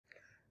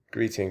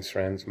Greetings,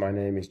 friends. My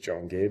name is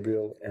John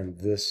Gabriel, and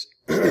this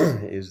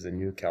is the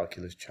new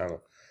calculus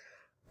channel.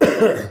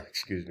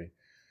 Excuse me.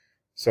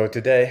 So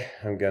today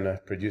I'm going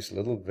to produce a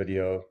little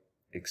video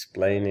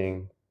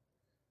explaining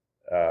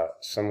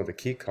some of the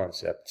key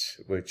concepts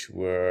which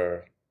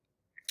were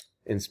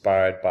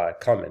inspired by a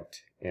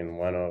comment in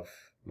one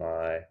of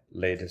my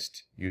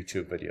latest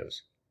YouTube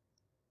videos.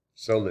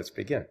 So let's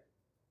begin.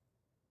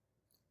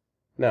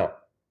 Now,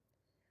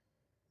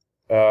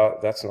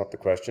 that's not the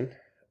question.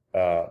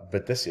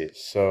 But this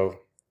is. So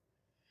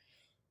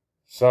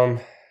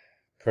some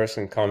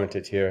person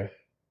commented here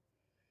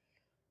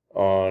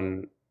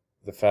on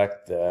the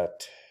fact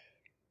that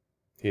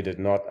he did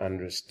not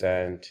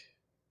understand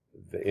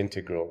the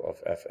integral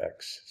of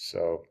fx.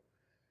 So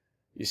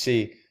you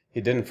see, he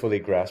didn't fully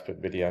grasp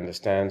it, but he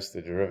understands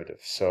the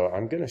derivative. So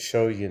I'm going to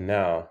show you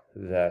now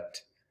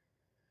that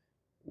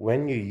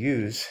when you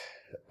use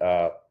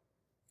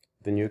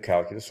the new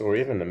calculus, or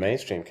even the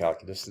mainstream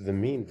calculus, the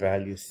mean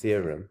value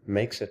theorem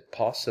makes it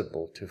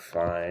possible to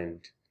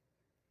find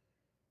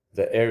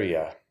the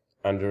area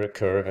under a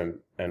curve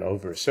and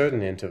over a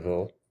certain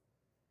interval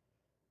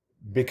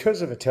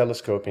because of a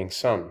telescoping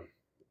sum.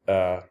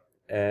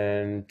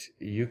 And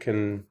you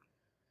can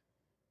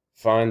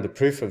find the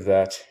proof of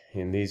that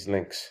in these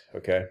links,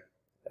 okay?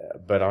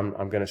 But I'm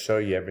going to show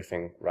you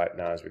everything right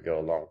now as we go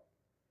along.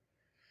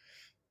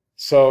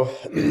 So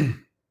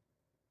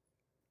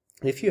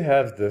if you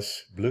have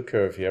this blue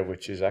curve here,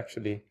 which is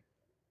actually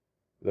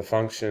the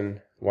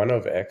function 1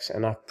 over x,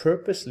 and I've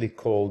purposely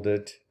called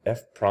it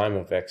f prime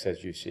of x,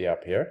 as you see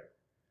up here,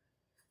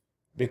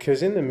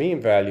 because in the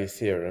mean value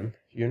theorem,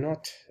 you're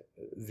not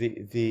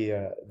the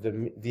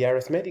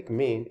arithmetic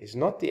mean is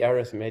not the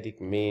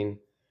arithmetic mean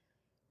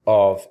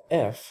of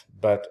f,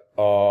 but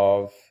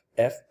of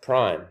f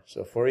prime.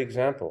 So for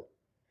example,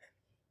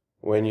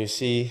 when you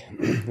see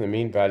the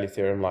mean value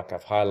theorem like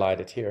I've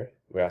highlighted here,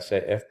 where I say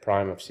f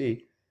prime of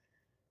c,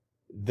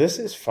 this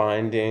is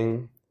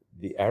finding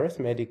the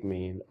arithmetic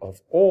mean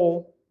of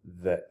all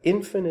the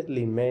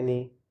infinitely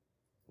many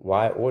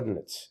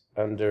y-ordinates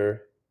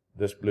under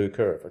this blue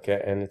curve,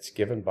 okay? And it's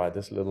given by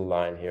this little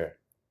line here,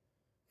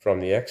 from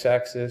the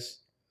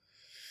x-axis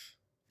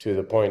to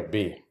the point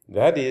B.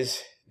 That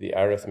is the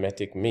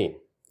arithmetic mean,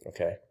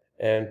 okay?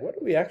 And what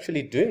are we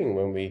actually doing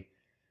when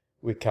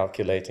we're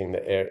calculating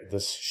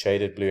this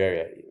shaded blue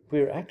area?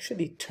 We're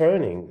actually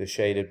turning the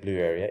shaded blue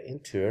area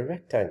into a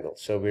rectangle.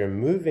 So we're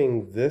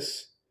moving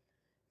this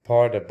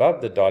part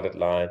above the dotted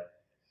line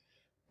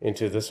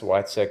into this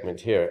white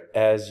segment here,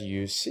 as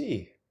you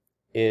see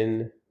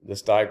in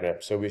this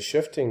diagram. So we're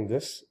shifting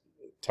this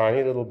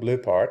tiny little blue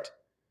part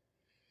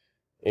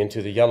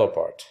into the yellow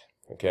part,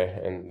 okay?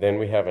 And then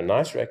we have a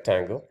nice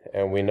rectangle,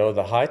 and we know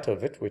the height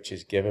of it, which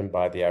is given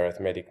by the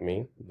arithmetic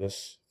mean,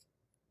 this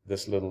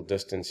little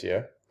distance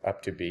here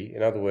up to b.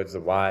 In other words, the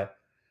y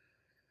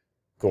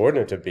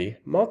coordinate of b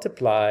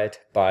multiplied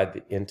by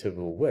the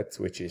interval width,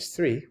 which is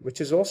 3,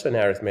 which is also an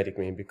arithmetic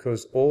mean,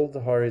 because all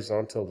the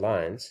horizontal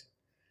lines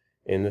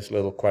in this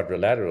little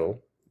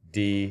quadrilateral,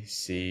 D,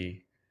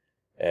 C,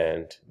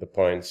 and the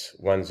points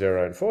 1,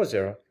 0, and 4,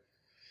 0,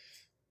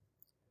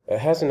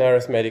 has an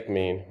arithmetic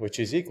mean which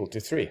is equal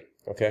to 3.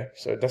 Okay,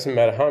 so it doesn't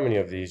matter how many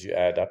of these you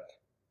add up,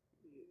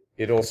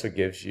 it also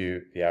gives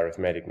you the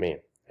arithmetic mean.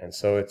 And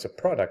so it's a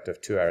product of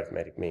two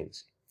arithmetic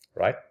means,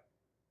 right?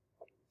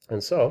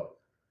 And so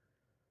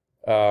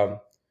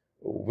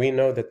we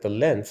know that the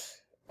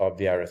length of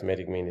the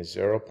arithmetic mean is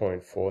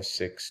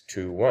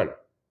 0.4621,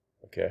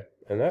 okay?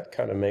 And that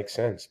kind of makes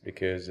sense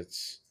because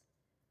it's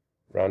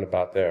round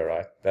about there,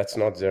 right? That's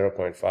not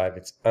 0.5,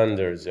 it's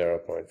under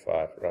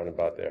 0.5, round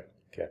about there,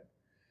 okay?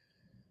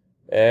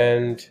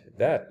 And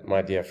that,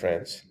 my dear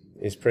friends,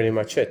 is pretty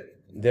much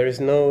it. There is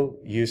no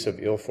use of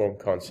ill-formed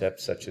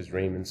concepts such as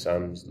Riemann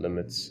sums,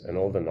 limits, and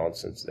all the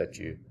nonsense that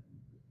you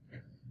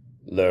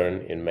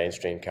learn in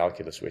mainstream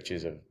calculus, which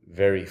is a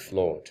very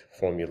flawed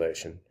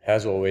formulation,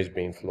 has always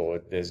been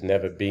flawed. There's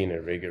never been a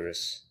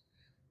rigorous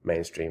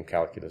mainstream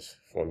calculus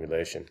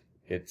formulation.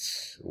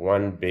 It's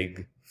one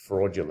big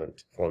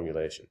fraudulent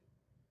formulation.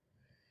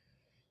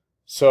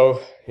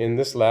 So in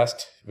this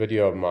last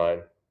video of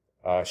mine,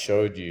 I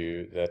showed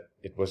you that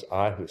it was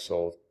I who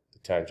solved the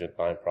tangent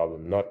line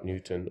problem, not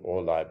Newton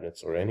or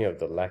Leibniz or any of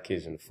the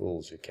lackeys and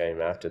fools who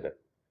came after them.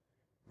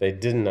 They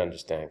didn't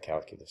understand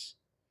calculus.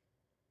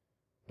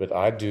 But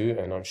I do,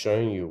 and I'm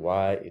showing you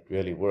why it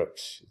really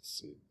works.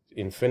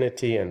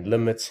 Infinity and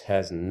limits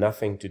has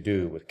nothing to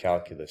do with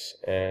calculus.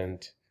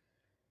 And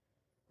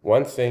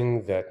one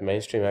thing that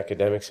mainstream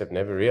academics have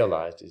never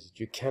realized is that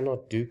you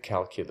cannot do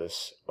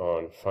calculus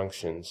on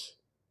functions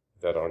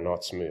that are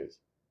not smooth.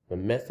 The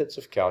methods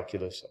of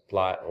calculus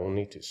apply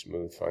only to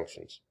smooth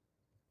functions.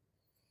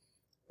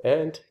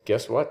 And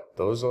guess what?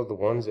 Those are the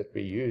ones that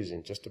we use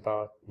in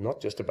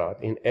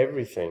in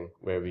everything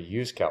where we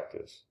use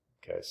calculus.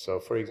 Okay, so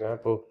for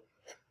example,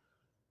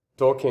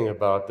 talking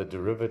about the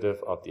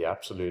derivative of the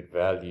absolute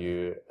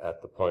value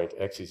at the point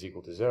x is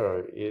equal to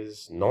 0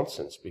 is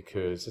nonsense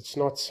because it's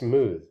not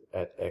smooth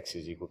at x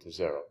is equal to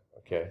 0.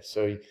 Okay,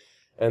 so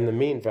And the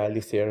mean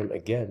value theorem,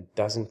 again,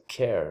 doesn't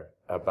care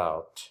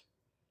about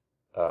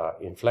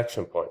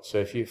inflection points. So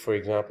if you, for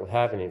example,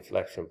 have an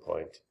inflection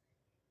point,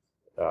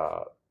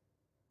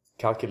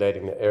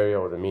 calculating the area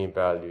or the mean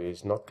value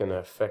is not going to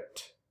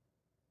affect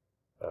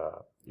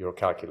your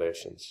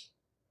calculations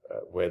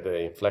where the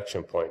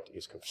inflection point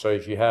is. So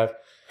if you have,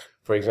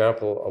 for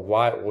example, a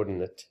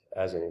y-ordinate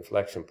as an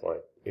inflection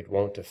point, it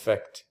won't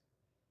affect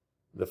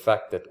the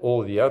fact that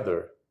all the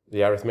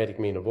arithmetic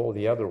mean of all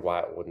the other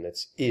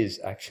y-ordinates is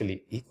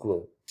actually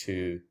equal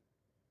to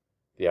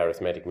the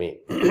arithmetic mean.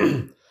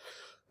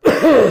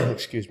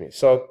 Excuse me.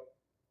 So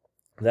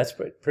that's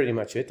pretty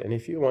much it. And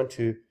if you want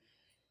to,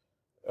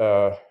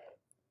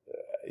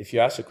 if you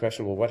ask the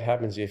question, well, what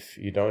happens if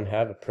you don't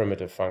have a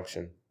primitive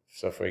function?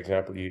 So, for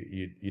example,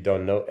 you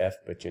don't know f,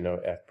 but you know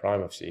f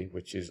prime of c,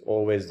 which is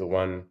always the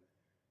one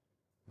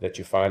that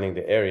you're finding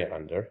the area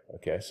under.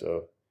 Okay,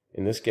 so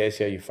in this case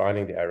here, you're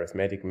finding the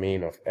arithmetic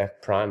mean of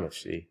f prime of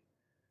c,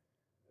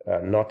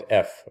 not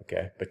f,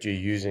 okay, but you're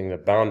using the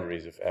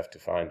boundaries of f to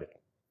find it.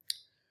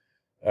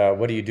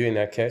 What do you do in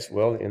that case?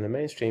 Well, in the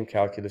mainstream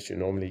calculus, you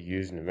normally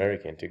use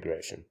numeric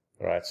integration,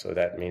 right? So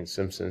that means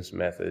Simpson's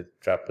method,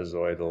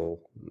 trapezoidal,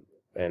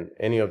 and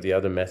any of the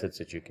other methods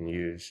that you can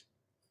use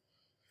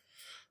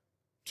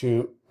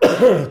to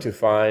to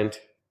find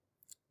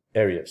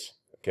areas.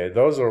 Okay,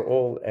 those are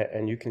all,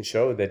 and you can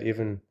show that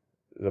even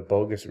the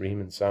bogus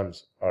Riemann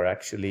sums are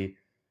actually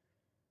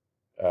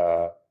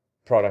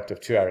product of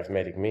two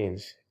arithmetic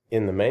means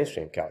in the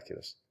mainstream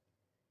calculus.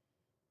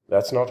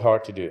 That's not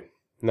hard to do.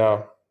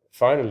 Now,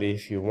 finally,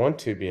 if you want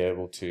to be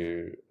able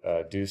to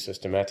do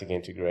systematic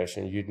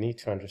integration, you'd need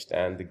to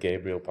understand the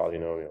Gabriel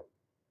polynomial,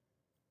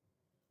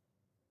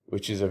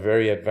 which is a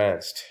very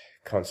advanced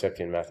concept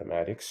in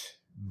mathematics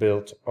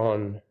built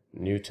on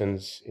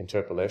Newton's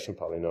interpolation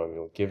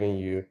polynomial, giving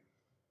you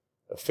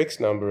a fixed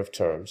number of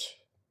terms,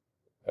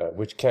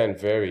 which can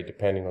vary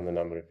depending on the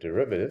number of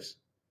derivatives,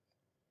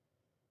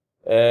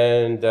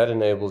 and that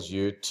enables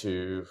you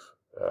to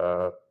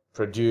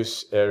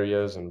produce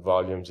areas and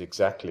volumes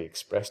exactly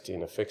expressed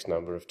in a fixed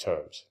number of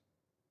terms.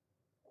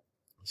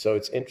 So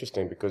it's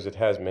interesting because it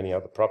has many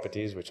other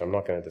properties, which I'm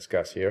not going to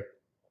discuss here.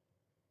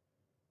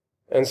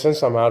 And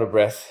since I'm out of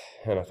breath,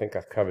 and I think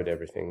I've covered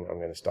everything, I'm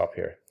going to stop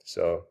here.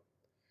 So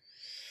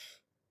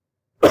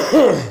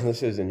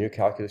this is the New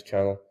Calculus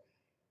channel.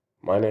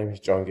 My name is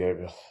John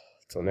Gabriel.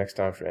 Till next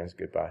time, friends,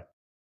 goodbye.